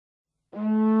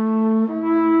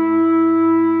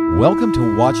Welcome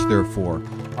to Watch Therefore.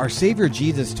 Our Savior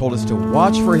Jesus told us to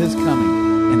watch for His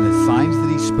coming, and the signs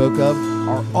that He spoke of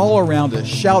are all around us,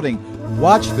 shouting,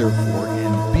 "Watch therefore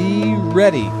and be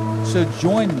ready." So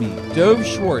join me, Dove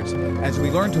Schwartz, as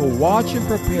we learn to watch and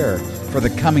prepare for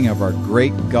the coming of our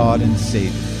great God and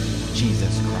Savior,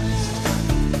 Jesus Christ.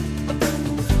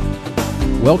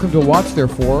 Welcome to Watch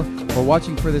Therefore. We're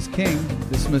watching for this King,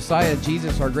 this Messiah,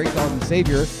 Jesus, our great God and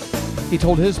Savior. He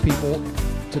told His people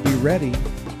to be ready,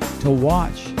 to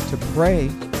watch, to pray.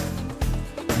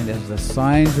 And as the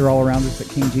signs are all around us that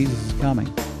King Jesus is coming,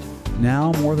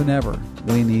 now more than ever,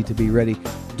 we need to be ready.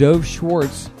 Dove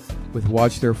Schwartz with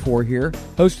Watch Therefore here,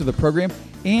 host of the program.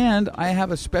 And I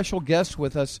have a special guest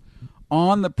with us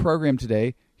on the program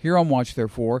today, here on Watch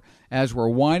Therefore, as we're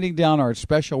winding down our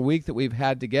special week that we've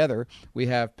had together. We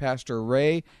have Pastor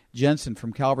Ray Jensen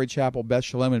from Calvary Chapel, Beth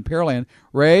Shalom in Pearland.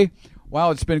 Ray, wow,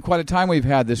 it's been quite a time we've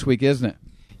had this week, isn't it?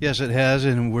 Yes, it has,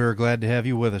 and we're glad to have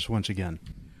you with us once again.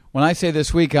 When I say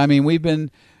this week, I mean we've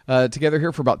been together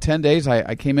here for about 10 days.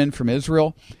 I came in from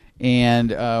Israel,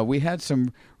 and we had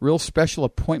some real special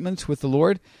appointments with the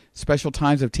Lord, special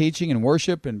times of teaching and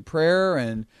worship and prayer,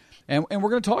 and we're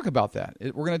going to talk about that.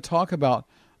 We're going to talk about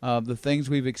the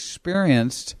things we've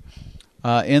experienced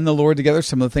in the Lord together,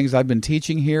 some of the things I've been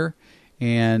teaching here,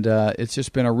 and it's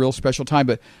just been a real special time.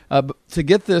 But to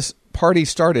get this party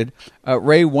started,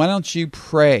 Ray, why don't you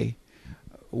pray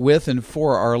with and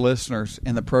for our listeners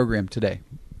in the program today?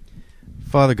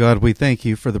 Father God, we thank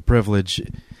you for the privilege.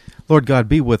 Lord God,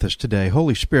 be with us today.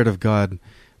 Holy Spirit of God,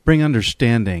 bring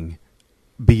understanding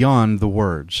beyond the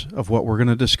words of what we're going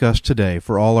to discuss today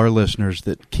for all our listeners,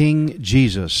 that King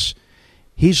Jesus,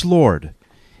 He's Lord.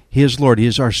 He is Lord. He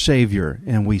is our Savior,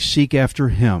 and we seek after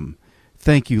Him.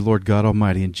 Thank you, Lord God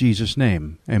Almighty. In Jesus'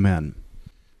 name, amen.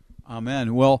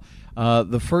 Amen. Well,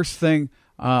 the first thing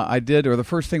I did, or the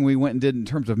first thing we went and did in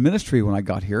terms of ministry when I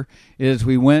got here, is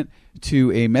we went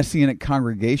to a Messianic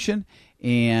congregation,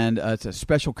 and it's a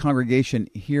special congregation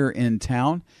here in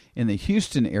town in the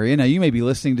Houston area. Now, you may be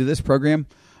listening to this program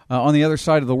on the other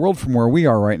side of the world from where we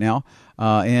are right now,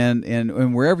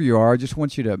 and wherever you are, I just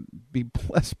want you to be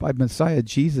blessed by Messiah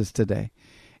Jesus today.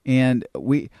 And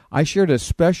I shared a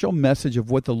special message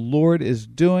of what the Lord is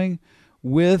doing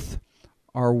with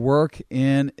our work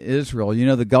in Israel. You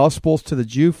know, the gospel's to the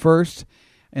Jew first,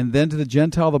 and then to the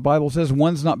Gentile. The Bible says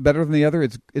one's not better than the other.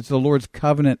 It's the Lord's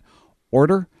covenant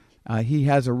order. He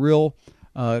has a real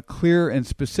clear and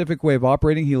specific way of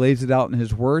operating. He lays it out in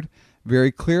His Word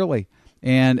very clearly.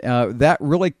 And that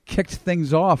really kicked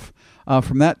things off.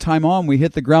 From that time on, we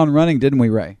hit the ground running, didn't we,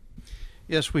 Ray?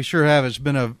 Yes, we sure have. It's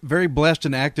been a very blessed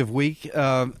and active week.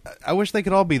 I wish they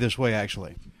could all be this way,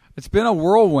 actually. It's been a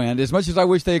whirlwind. As much as I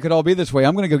wish they could all be this way,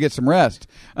 I'm going to go get some rest.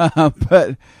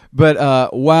 But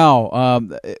wow,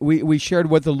 we shared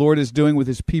what the Lord is doing with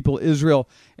His people, Israel,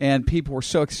 and people were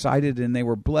so excited, and they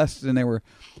were blessed, and they were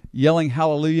yelling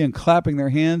hallelujah and clapping their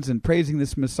hands and praising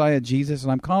this Messiah, Jesus.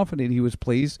 And I'm confident He was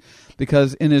pleased,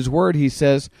 because in His Word He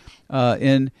says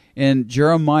in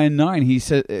Jeremiah 9, He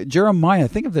said, Jeremiah,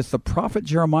 think of this, the prophet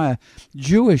Jeremiah,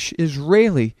 Jewish,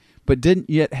 Israeli, but didn't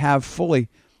yet have fully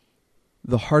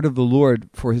the heart of the Lord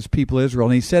for His people Israel.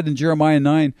 And He said in Jeremiah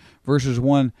 9, verses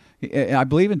 1, I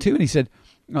believe in 2, and He said,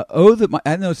 I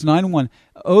know it's 9:1,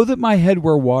 "Oh, that my head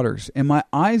were waters, and my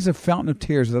eyes a fountain of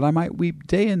tears, that I might weep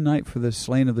day and night for the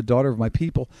slain of the daughter of my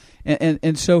people."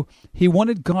 And so He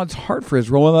wanted God's heart for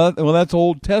Israel. Well, that's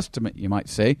Old Testament, you might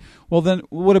say. Well, then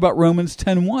what about Romans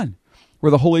 10:1,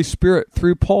 where the Holy Spirit,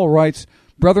 through Paul, writes,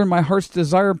 "Brethren, my heart's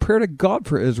desire and prayer to God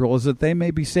for Israel is that they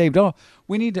may be saved." Oh,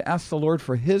 we need to ask the Lord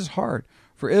for His heart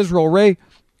for Israel. Ray,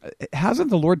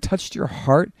 hasn't the Lord touched your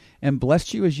heart and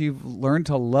blessed you as you've learned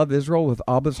to love Israel with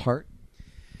Abba's heart?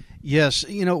 Yes.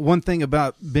 You know, one thing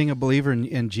about being a believer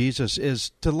in Jesus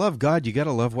is to love God, you got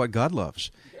to love what God loves.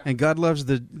 Yeah. And God loves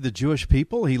the Jewish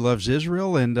people. He loves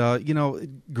Israel. And,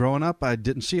 growing up, I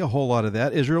didn't see a whole lot of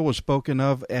that. Israel was spoken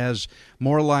of as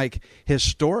more like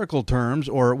historical terms,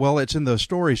 or, well, it's in the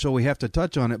story, so we have to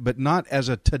touch on it, but not as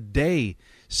a today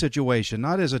situation,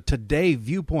 not as a today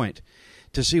viewpoint,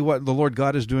 to see what the Lord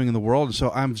God is doing in the world. And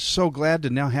so I'm so glad to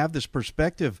now have this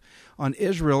perspective on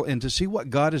Israel and to see what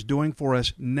God is doing for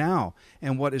us now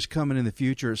and what is coming in the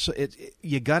future. So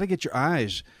you got to get your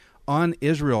eyes on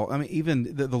Israel. I mean,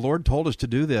 even the Lord told us to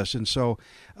do this. And so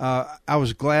I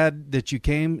was glad that you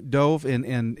came, Dove,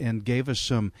 and gave us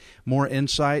some more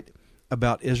insight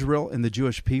about Israel and the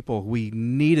Jewish people. We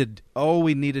needed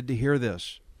to hear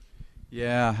this.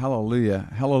 Yeah, hallelujah.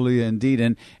 Hallelujah indeed.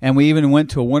 And we even went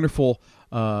to a wonderful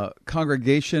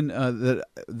congregation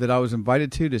that I was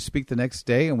invited to speak the next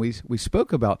day, and we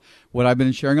spoke about what I've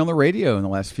been sharing on the radio in the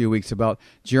last few weeks about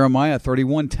Jeremiah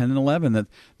 31:10 and 11, that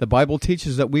the Bible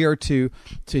teaches that we are to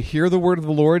hear the word of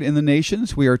the Lord in the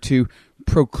nations. We are to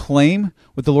proclaim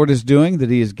what the Lord is doing, that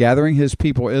He is gathering His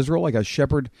people Israel like a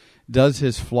shepherd does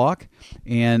his flock,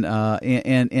 and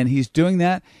He's doing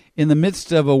that in the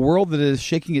midst of a world that is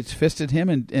shaking its fist at Him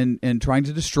and trying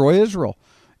to destroy Israel,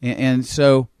 and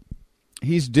so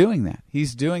He's doing that.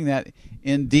 He's doing that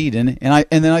indeed. And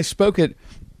then I spoke at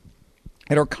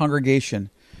our congregation,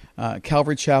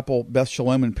 Calvary Chapel, Beth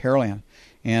Shalom in Pearland,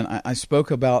 and I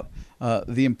spoke about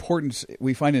the importance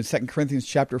we find in 2 Corinthians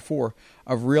chapter 4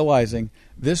 of realizing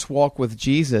this walk with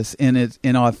Jesus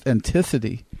in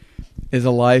authenticity is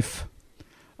a life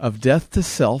of death to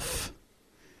self,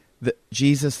 that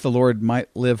Jesus the Lord might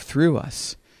live through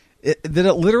us. That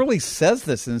it literally says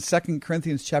this in 2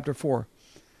 Corinthians chapter 4.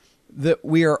 That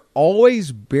we are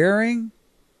always bearing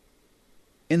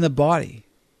in the body,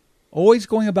 always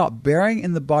going about bearing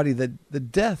in the body the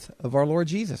death of our Lord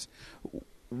Jesus.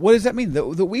 What does that mean?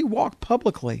 That we walk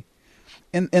publicly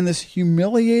in this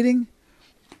humiliating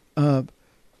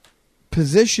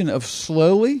position of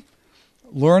slowly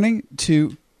learning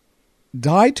to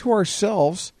die to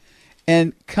ourselves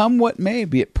and come what may,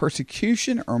 be it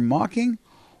persecution or mocking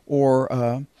or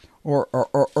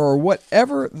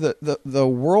whatever the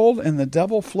world and the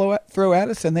devil throw at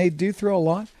us, and they do throw a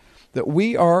lot, that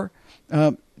we are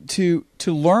to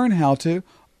learn how to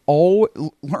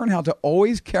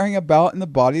always carrying about in the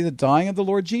body the dying of the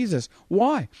Lord Jesus.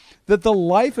 Why? That the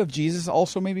life of Jesus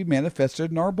also may be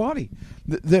manifested in our body.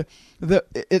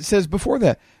 It says before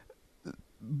that,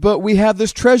 but we have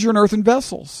this treasure in earthen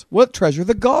vessels. What treasure?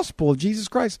 The gospel of Jesus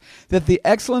Christ, that the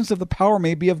excellence of the power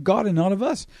may be of God and not of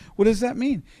us. What does that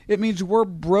mean? It means we're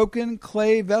broken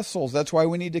clay vessels. That's why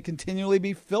we need to continually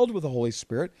be filled with the Holy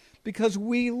Spirit, because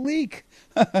we leak.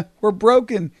 We're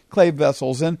broken clay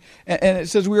vessels. And it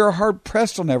says we are hard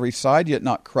pressed on every side, yet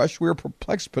not crushed. We are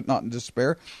perplexed, but not in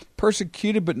despair.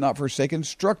 Persecuted, but not forsaken.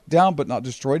 Struck down, but not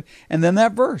destroyed. And then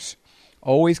that verse,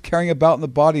 always carrying about in the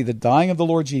body the dying of the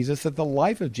Lord Jesus, that the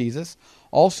life of Jesus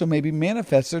also may be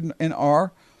manifested in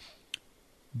our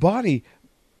body.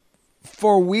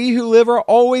 For we who live are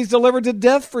always delivered to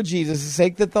death for Jesus'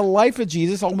 sake, that the life of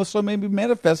Jesus also may be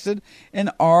manifested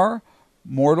in our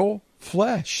mortal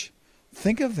flesh.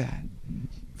 Think of that.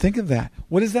 Think of that.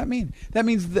 What does that mean? That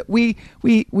means that we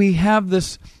have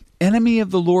this enemy of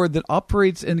the Lord that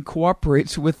operates and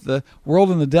cooperates with the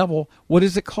world and the devil. What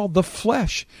is it called? The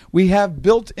flesh. We have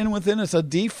built in within us a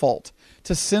default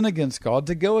to sin against God,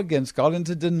 to go against God, and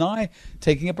to deny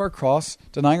taking up our cross,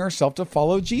 denying ourselves to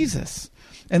follow Jesus.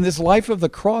 And this life of the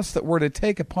cross that we're to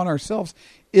take upon ourselves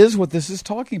is what this is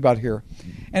talking about here.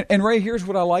 And Ray, here's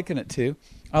what I liken it to.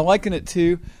 I liken it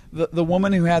to the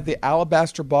woman who had the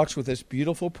alabaster box with this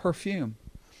beautiful perfume.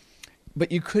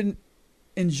 But you couldn't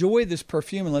enjoy this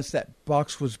perfume unless that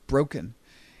box was broken.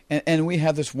 And we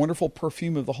have this wonderful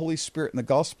perfume of the Holy Spirit and the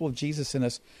gospel of Jesus in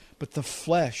us, but the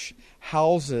flesh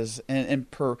houses and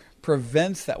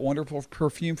prevents that wonderful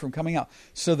perfume from coming out.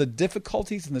 So the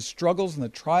difficulties and the struggles and the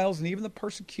trials and even the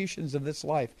persecutions of this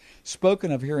life,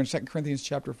 spoken of here in 2 Corinthians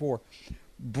chapter 4,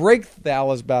 break the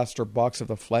alabaster box of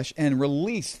the flesh and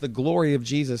release the glory of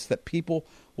Jesus, that people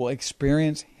will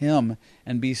experience Him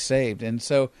and be saved. And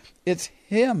so it's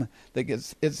Him that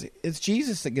gets, it's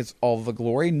Jesus that gets all the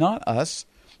glory, not us.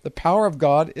 The power of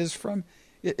God is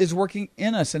working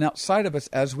in us and outside of us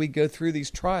as we go through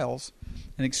these trials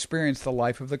and experience the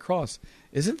life of the cross.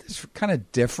 Isn't this kind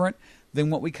of different than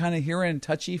what we kind of hear in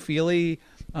touchy-feely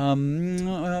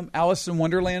Alice in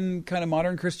Wonderland kind of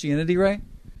modern Christianity, right?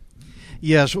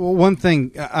 Yes, well, one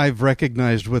thing I've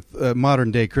recognized with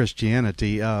modern-day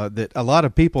Christianity, that a lot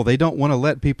of people, they don't want to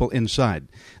let people inside.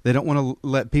 They don't want to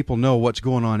let people know what's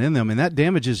going on in them, and that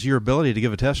damages your ability to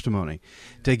give a testimony.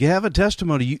 To have a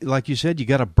testimony, like you said, you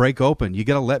got to break open. You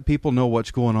got to let people know what's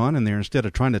going on in there instead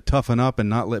of trying to toughen up and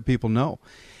not let people know.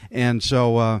 And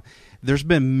so there's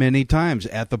been many times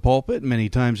at the pulpit, many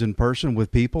times in person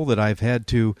with people that I've had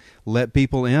to let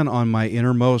people in on my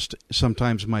innermost,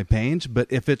 sometimes my pains. But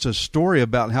if it's a story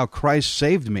about how Christ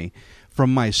saved me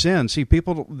from my sin, see,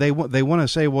 people, they want to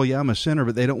say, well, yeah, I'm a sinner,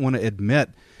 but they don't want to admit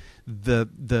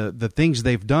the things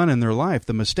they've done in their life,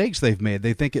 the mistakes they've made.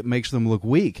 They think it makes them look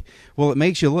weak. Well, it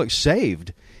makes you look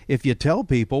saved if you tell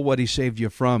people what He saved you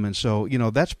from. And so,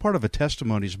 that's part of a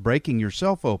testimony, is breaking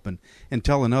yourself open and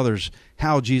telling others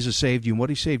how Jesus saved you and what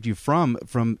He saved you from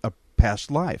a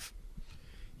past life.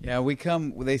 Yeah,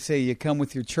 they say you come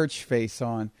with your church face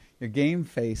on. a game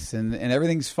face, and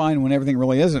everything's fine when everything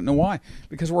really isn't. And why?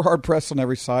 Because we're hard pressed on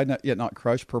every side, not yet not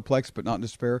crushed, perplexed but not in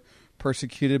despair,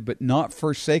 persecuted but not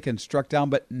forsaken, struck down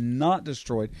but not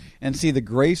destroyed. And see, the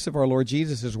grace of our Lord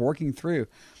Jesus is working through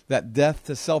that death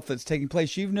to self that's taking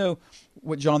place. You know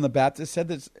what John the Baptist said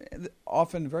that's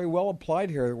often very well applied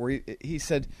here, where he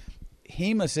said,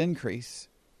 he must increase,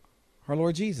 our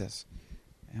Lord Jesus,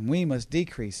 and we must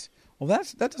decrease. Well,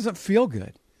 that doesn't feel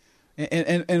good.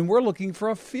 And we're looking for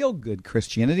a feel-good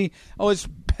Christianity. Oh, it's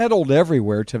peddled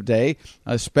everywhere today,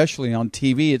 especially on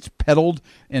TV. It's peddled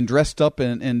and dressed up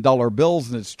in dollar bills,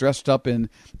 and it's dressed up in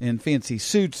fancy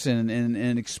suits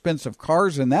and expensive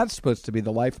cars, and that's supposed to be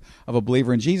the life of a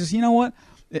believer in Jesus. You know what?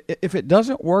 If it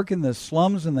doesn't work in the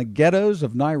slums and the ghettos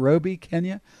of Nairobi,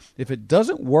 Kenya, if it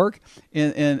doesn't work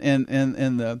in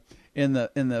the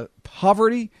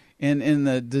poverty and in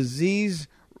the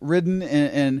disease-ridden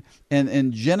and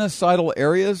genocidal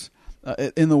areas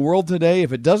in the world today,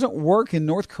 if it doesn't work in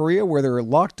North Korea where they're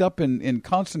locked up in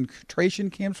concentration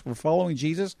camps for following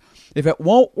Jesus, if it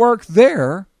won't work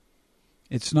there,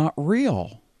 it's not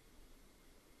real.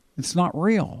 It's not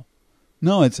real.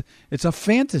 No, it's a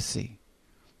fantasy.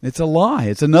 It's a lie.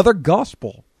 It's another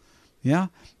gospel. Yeah?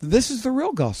 This is the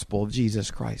real gospel of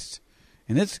Jesus Christ.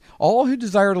 And it's all who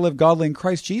desire to live godly in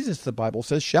Christ Jesus, the Bible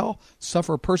says, shall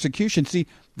suffer persecution. See,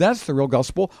 that's the real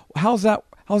gospel. How's that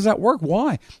work?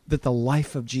 Why? That the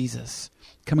life of Jesus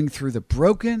coming through the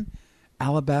broken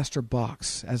alabaster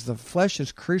box as the flesh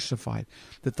is crucified,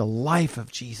 that the life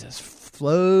of Jesus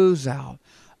flows out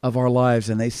of our lives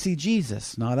and they see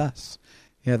Jesus, not us.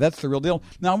 Yeah, that's the real deal.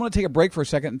 Now, I'm going to take a break for a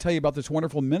second and tell you about this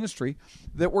wonderful ministry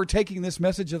that we're taking this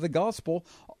message of the gospel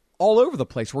all over the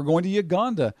place. We're going to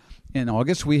Uganda in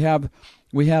August. We have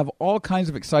all kinds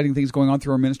of exciting things going on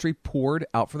through our ministry, Poured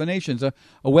Out for the Nations. A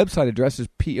website address is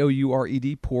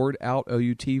POURED, poured out,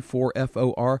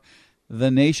 OUT4FOR,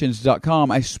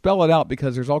 thenations.com. I spell it out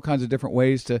because there's all kinds of different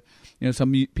ways to,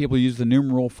 some people use the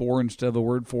numeral 4 instead of the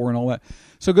word for and all that.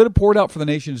 So go to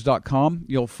pouredoutforthenations.com.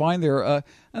 You'll find there an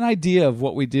idea of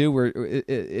what we do.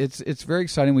 It's very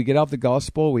exciting. We get out the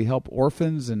gospel. We help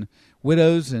orphans and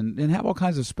widows and have all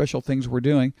kinds of special things we're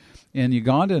doing. In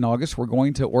Uganda in August, we're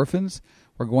going to orphans.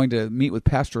 We're going to meet with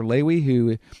Pastor Lewi,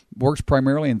 who works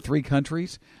primarily in 3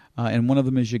 countries, and one of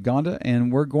them is Uganda.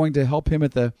 And we're going to help him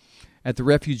at the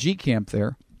refugee camp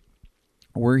there,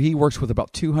 where he works with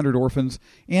about 200 orphans,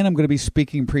 and I'm going to be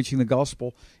speaking and preaching the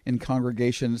gospel in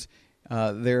congregations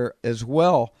there as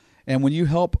well. And when you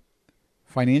help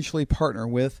financially partner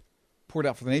with Poured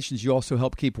Out for the Nations, you also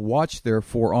help keep Watch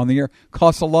Therefore on the air.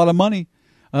 Costs a lot of money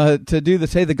to do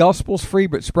this. Hey, the gospel's free,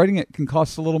 but spreading it can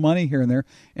cost a little money here and there,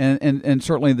 and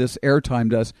certainly this airtime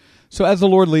does. So as the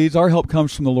Lord leads, our help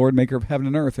comes from the Lord, maker of heaven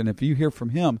and earth, and if you hear from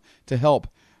him to help,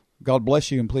 God bless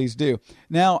you, and please do.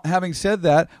 Now, having said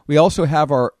that, we also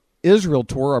have our Israel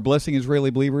tour, our Blessing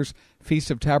Israeli Believers Feast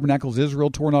of Tabernacles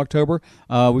Israel tour in October.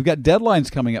 We've got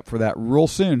deadlines coming up for that real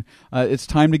soon. It's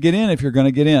time to get in if you're going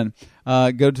to get in.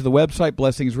 Go to the website,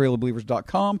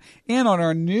 blessingisraelibelievers.com, and on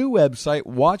our new website,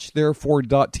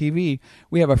 watchtherefore.tv,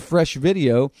 we have a fresh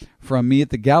video from me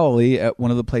at the Galilee at one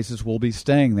of the places we'll be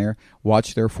staying there,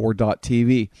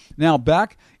 watchtherefore.tv. Now,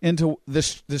 back into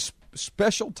this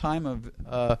special time of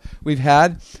we've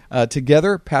had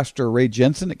together, Pastor Ray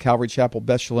Jensen at Calvary Chapel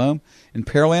Beth Shalom in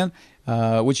Pearland,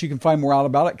 which you can find more out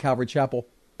about at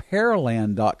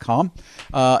calvarychapelpearland.com.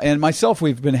 And myself,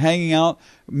 we've been hanging out,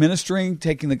 ministering,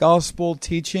 taking the gospel,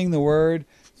 teaching the word.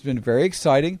 It's been very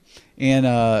exciting,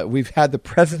 and we've had the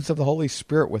presence of the Holy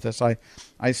Spirit with us. I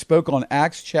spoke on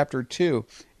Acts chapter 2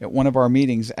 at one of our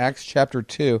meetings, Acts chapter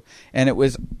 2, and it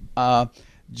was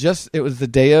it was the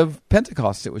day of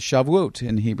Pentecost. It was Shavuot.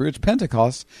 In Hebrew, it's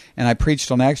Pentecost. And I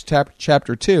preached on Acts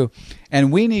chapter 2.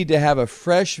 And we need to have a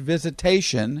fresh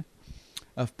visitation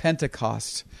of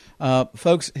Pentecost.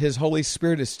 Folks, his Holy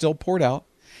Spirit is still poured out.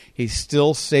 He's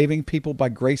still saving people by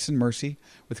grace and mercy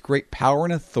with great power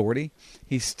and authority.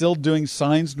 He's still doing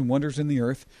signs and wonders in the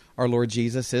earth. Our Lord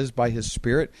Jesus is by his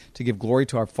Spirit to give glory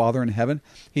to our Father in heaven.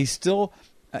 He's still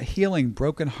healing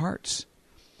broken hearts.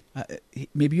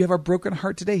 Maybe you have a broken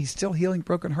heart today. He's still healing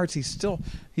broken hearts. He's still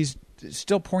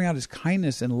pouring out his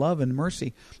kindness and love and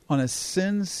mercy on a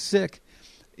sin-sick,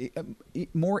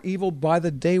 more evil by the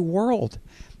day world.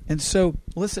 And so,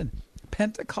 listen,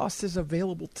 Pentecost is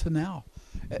available to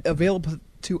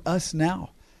us now.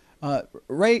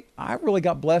 Ray, I really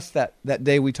got blessed that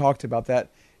day we talked about that.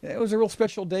 It was a real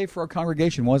special day for our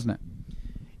congregation, wasn't it?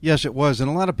 Yes, it was. And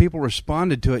a lot of people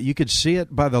responded to it. You could see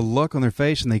it by the look on their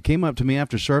face. And they came up to me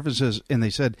after services and they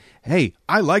said, hey,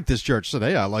 I like this church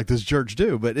today. I like this church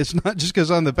too. But it's not just because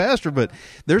I'm the pastor, but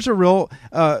there's a real,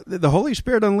 the Holy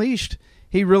Spirit unleashed.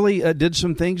 He really did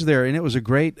some things there. And it was a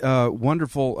great,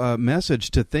 wonderful message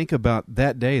to think about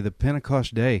that day, the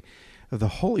Pentecost day of the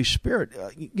Holy Spirit.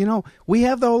 We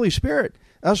have the Holy Spirit.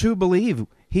 Us who believe,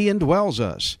 He indwells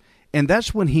us. And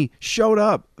that's when He showed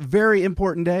up. Very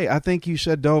important day. I think you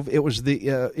said, Dove, it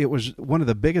was one of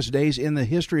the biggest days in the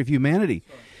history of humanity.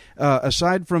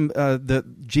 Aside from the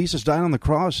Jesus died on the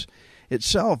cross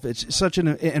itself, it's such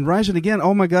and rising again.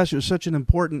 Oh my gosh, it was such an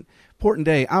important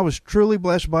day. I was truly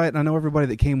blessed by it, and I know everybody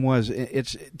that came was.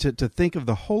 It's to think of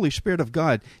the Holy Spirit of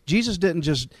God. Jesus didn't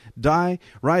just die,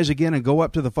 rise again, and go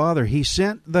up to the Father. He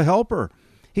sent the Helper.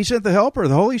 He sent the Helper.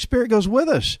 The Holy Spirit goes with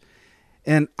us.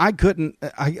 And I couldn't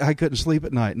sleep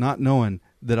at night not knowing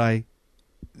that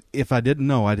if I didn't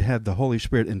know, I'd had the Holy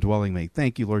Spirit indwelling me.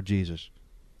 Thank you, Lord Jesus.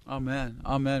 Amen.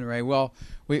 Amen, Ray. Well,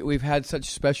 we've had such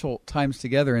special times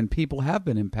together, and people have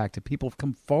been impacted. People have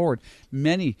come forward,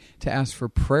 many, to ask for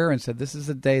prayer and said, this is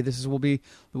a day,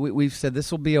 we've said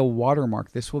this will be a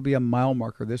watermark, this will be a mile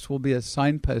marker, this will be a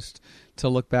signpost to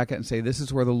look back at and say, this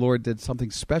is where the Lord did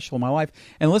something special in my life.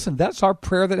 And listen, that's our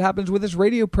prayer that happens with this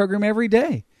radio program every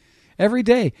day. Every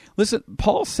day. Listen,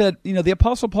 Paul said, the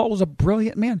Apostle Paul was a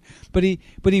brilliant man, but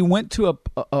he went to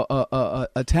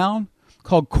a town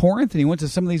called Corinth, and he went to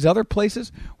some of these other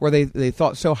places where they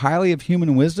thought so highly of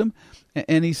human wisdom,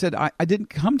 and he said, I didn't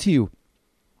come to you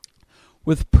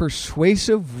with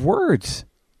persuasive words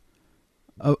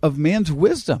of man's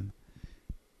wisdom,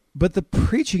 but the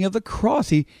preaching of the cross.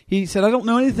 He said, I don't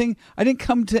know anything, I didn't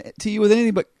come to you with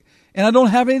anything and I don't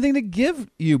have anything to give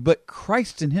you but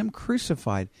Christ and Him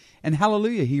crucified. And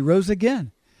hallelujah, He rose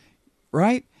again,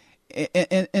 right?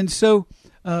 And so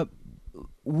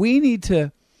we need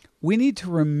to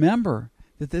remember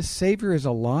that this Savior is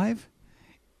alive,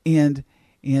 and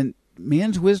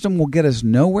man's wisdom will get us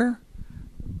nowhere.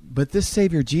 But this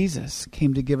Savior Jesus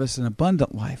came to give us an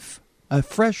abundant life, a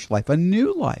fresh life, a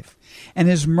new life. And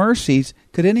His mercies,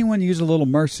 could anyone use a little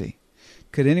mercy?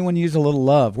 Could anyone use a little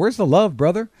love? Where's the love,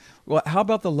 brother? Well, how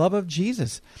about the love of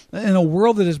Jesus? In a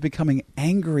world that is becoming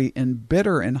angry and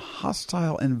bitter and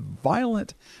hostile and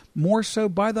violent, more so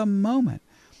by the moment,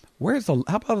 how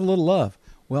about a little love?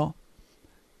 Well,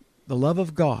 the love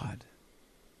of God.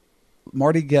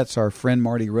 Marty Getz, our friend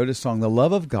Marty, wrote a song, The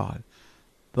Love of God.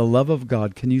 The love of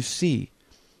God. Can you see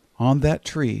on that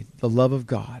tree the love of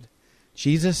God?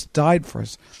 Jesus died for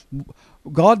us.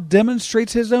 God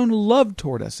demonstrates His own love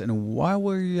toward us. And while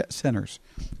we're yet sinners,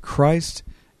 Christ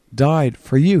died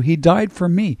for you. He died for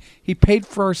me. He paid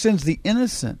for our sins. The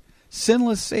innocent,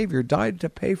 sinless Savior died to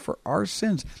pay for our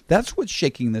sins. That's what's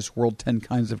shaking this world 10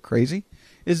 kinds of crazy,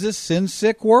 is this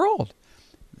sin-sick world.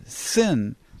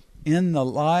 Sin in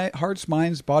the hearts,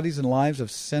 minds, bodies, and lives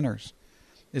of sinners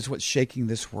is what's shaking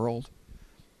this world.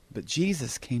 But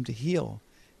Jesus came to heal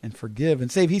and forgive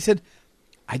and save. He said,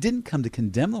 I didn't come to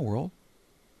condemn the world,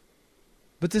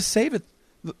 but to save it.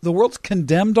 The world's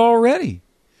condemned already.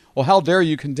 Well, how dare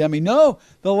you condemn me? No,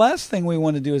 the last thing we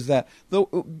want to do is that.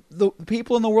 The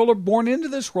people in the world are born into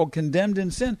this world condemned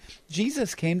in sin.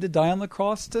 Jesus came to die on the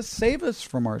cross to save us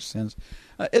from our sins.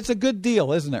 It's a good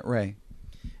deal, isn't it, Ray?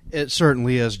 It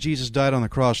certainly is. Jesus died on the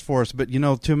cross for us, but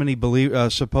too many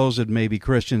supposed maybe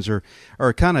Christians are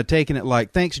kind of taking it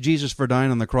like, thanks Jesus for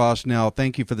dying on the cross, now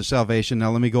thank you for the salvation,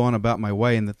 now let me go on about my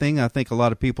way. And the thing I think a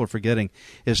lot of people are forgetting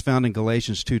is found in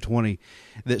Galatians 2:20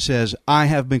 that says, I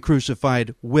have been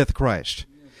crucified with Christ.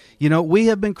 We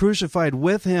have been crucified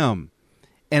with Him.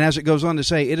 And as it goes on to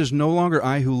say, it is no longer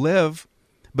I who live,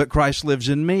 but Christ lives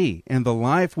in me. And the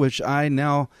life which I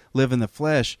now live in the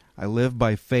flesh, I live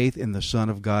by faith in the Son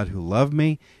of God who loved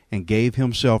me and gave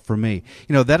Himself for me.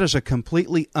 That is a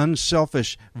completely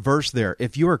unselfish verse there.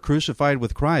 If you are crucified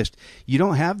with Christ, you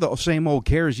don't have the same old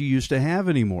cares you used to have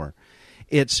anymore.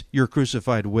 You're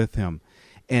crucified with Him.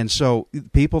 And so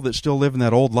people that still live in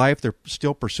that old life, they're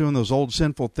still pursuing those old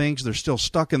sinful things, they're still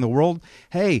stuck in the world.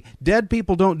 Hey, dead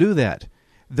people don't do that.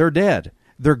 They're dead.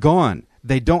 They're gone.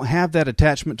 They don't have that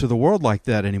attachment to the world like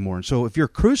that anymore. And so if you're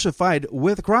crucified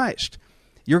with Christ,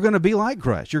 you're going to be like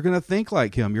Christ. You're going to think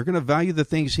like Him. You're going to value the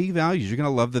things He values. You're going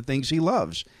to love the things He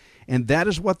loves. And that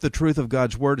is what the truth of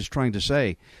God's Word is trying to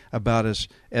say about us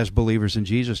as believers in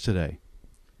Jesus today.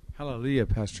 Hallelujah,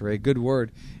 Pastor Ray. Good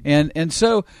word. And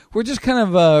so we're just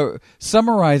kind of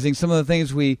summarizing some of the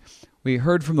things we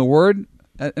heard from the Word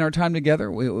in our time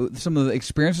together, some of the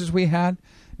experiences we had.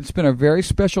 It's been a very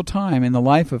special time in the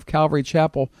life of Calvary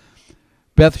Chapel.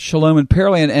 Beth Shalom in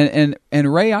Pearland.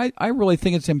 And Ray, I really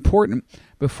think it's important,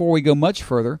 before we go much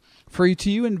further, for you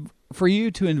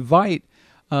to invite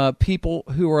people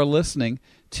who are listening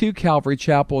to Calvary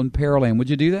Chapel in Pearland. Would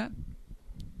you do that?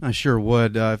 I sure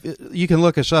would. You can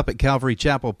look us up at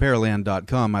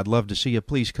CalvaryChapelPearland.com. I'd love to see you.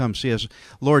 Please come see us.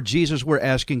 Lord Jesus, we're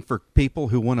asking for people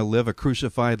who want to live a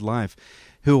crucified life,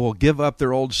 who will give up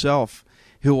their old self,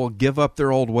 who will give up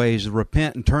their old ways,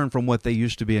 repent and turn from what they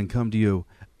used to be and come to you.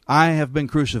 I have been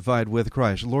crucified with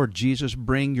Christ. Lord Jesus,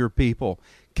 bring your people.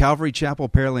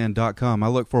 CalvaryChapelPearland.com. I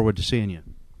look forward to seeing you.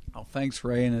 Oh, thanks,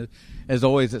 Ray. And as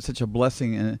always, it's such a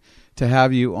blessing to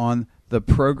have you on the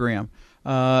program.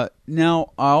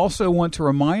 Now, I also want to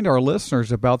remind our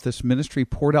listeners about this ministry,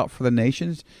 Poured Out for the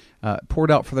Nations.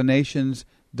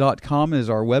 PouredOutForTheNations.com is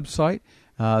our website.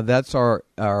 That's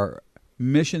our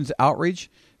missions outreach,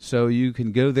 so you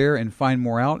can go there and find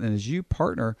more out. And as you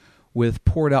partner with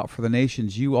Poured Out for the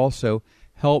Nations, you also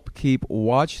help keep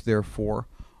Watch Therefore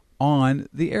on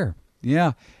the air.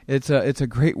 Yeah, it's a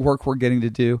great work we're getting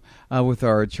to do with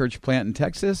our church plant in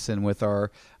Texas and with our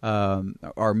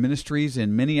ministries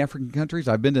in many African countries.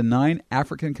 I've been to 9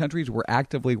 African countries. We're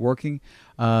actively working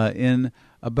in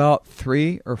about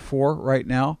 3 or 4 right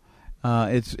now.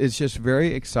 It's just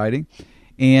very exciting.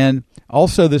 And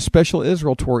also the Special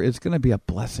Israel Tour is going to be a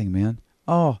blessing, man.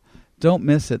 Oh, don't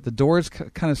miss it. The door is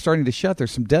kind of starting to shut.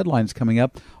 There's some deadlines coming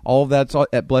up. All of that's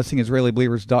at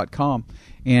blessingisraelibelievers.com.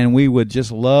 And we would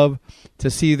just love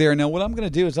to see you there. Now, what I'm going to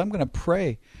do is I'm going to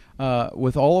pray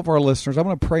with all of our listeners. I'm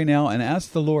going to pray now and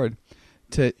ask the Lord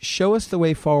to show us the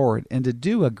way forward and to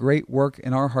do a great work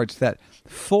in our hearts, that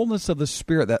fullness of the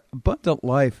Spirit, that abundant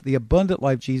life, the abundant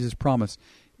life Jesus promised,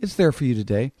 is there for you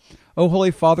today. Oh,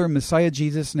 Holy Father, in Messiah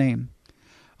Jesus' name,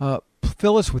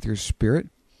 fill us with your Spirit.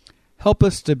 Help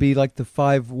us to be like the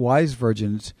 5 wise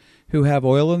virgins who have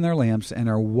oil in their lamps and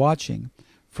are watching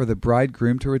for the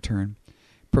bridegroom to return,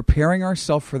 preparing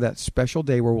ourselves for that special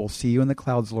day where we'll see you in the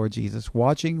clouds, Lord Jesus,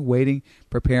 watching, waiting,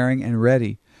 preparing, and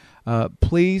ready.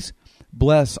 Please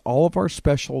bless all of our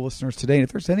special listeners today. And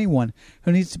if there's anyone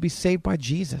who needs to be saved by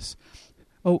Jesus,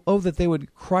 oh, that they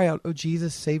would cry out, "Oh,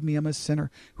 Jesus, save me, I'm a sinner."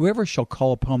 Whoever shall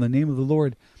call upon the name of the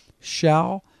Lord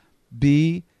shall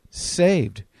be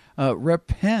saved.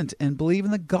 Repent and believe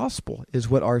in the gospel is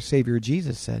what our Savior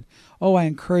Jesus said. Oh, I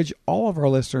encourage all of our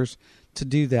listeners to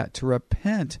do that, to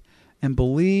repent and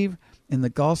believe in the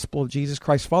gospel of Jesus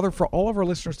Christ. Father, for all of our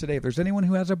listeners today, if there's anyone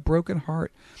who has a broken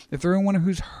heart, if there's anyone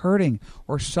who's hurting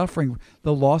or suffering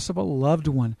the loss of a loved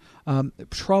one,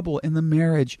 trouble in the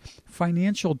marriage,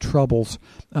 financial troubles,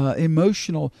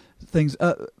 emotional things,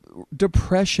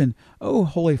 depression, oh,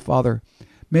 Holy Father,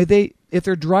 may they, if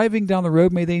they're driving down the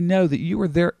road, may they know that you are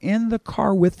there in the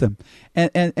car with them.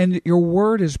 And your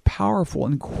word is powerful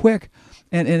and quick,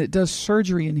 and it does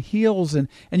surgery and heals, and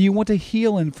you want to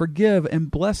heal and forgive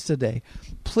and bless today.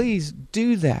 Please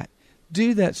do that.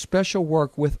 Do that special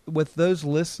work with those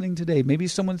listening today. Maybe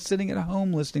someone's sitting at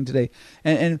home listening today,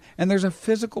 and there's a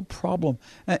physical problem,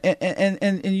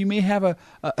 and you may have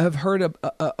heard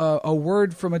a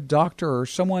word from a doctor or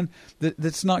someone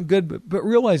that's not good, but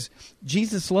realize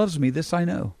Jesus loves me. This I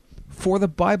know, for the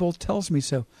Bible tells me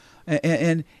so,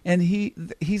 and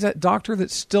he's that doctor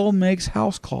that still makes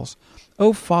house calls.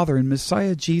 Oh, Father, in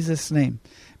Messiah Jesus' name,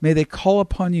 may they call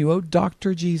upon you, oh,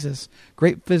 Dr. Jesus,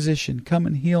 great physician, come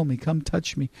and heal me, come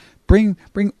touch me. Bring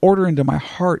order into my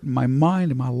heart and my mind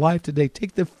and my life today.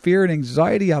 Take the fear and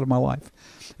anxiety out of my life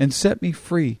and set me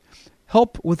free.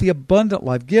 Help with the abundant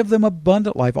life. Give them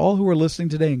abundant life, all who are listening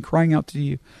today and crying out to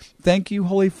you. Thank you,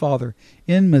 Holy Father,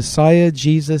 in Messiah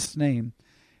Jesus' name.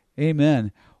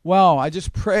 Amen. Wow, I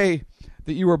just pray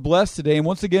that you were blessed today. And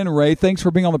once again, Ray, thanks for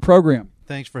being on the program.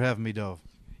 Thanks for having me, Dove.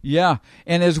 Yeah,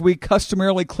 and as we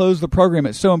customarily close the program,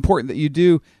 it's so important that you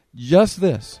do just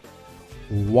this.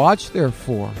 Watch,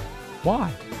 therefore.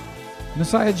 Why?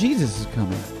 Messiah Jesus is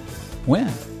coming.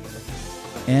 When?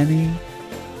 Any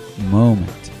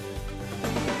moment.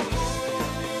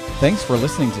 Thanks for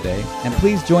listening today, and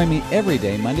please join me every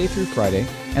day, Monday through Friday,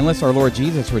 unless our Lord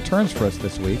Jesus returns for us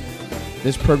this week.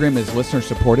 This program is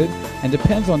listener-supported and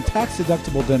depends on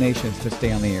tax-deductible donations to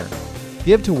stay on the air.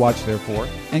 Give to Watch Therefore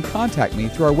and contact me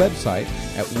through our website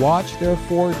at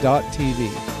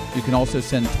watchtherefore.tv. You can also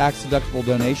send tax-deductible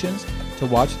donations to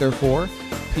Watch Therefore,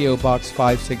 P.O. Box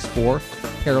 564,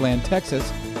 Pearland, Texas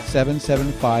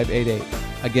 77588.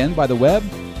 Again, by the web,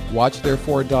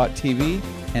 watchtherefore.tv,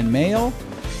 and mail,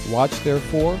 Watch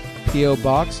Therefore, P.O.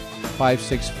 Box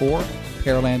 564,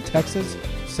 Pearland, Texas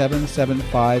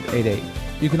 77588.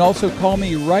 You can also call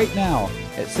me right now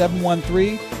at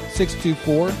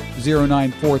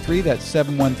 713-624-0943. That's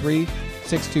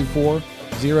 713-624-0943.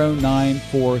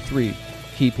 0943.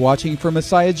 Keep watching for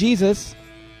Messiah Jesus.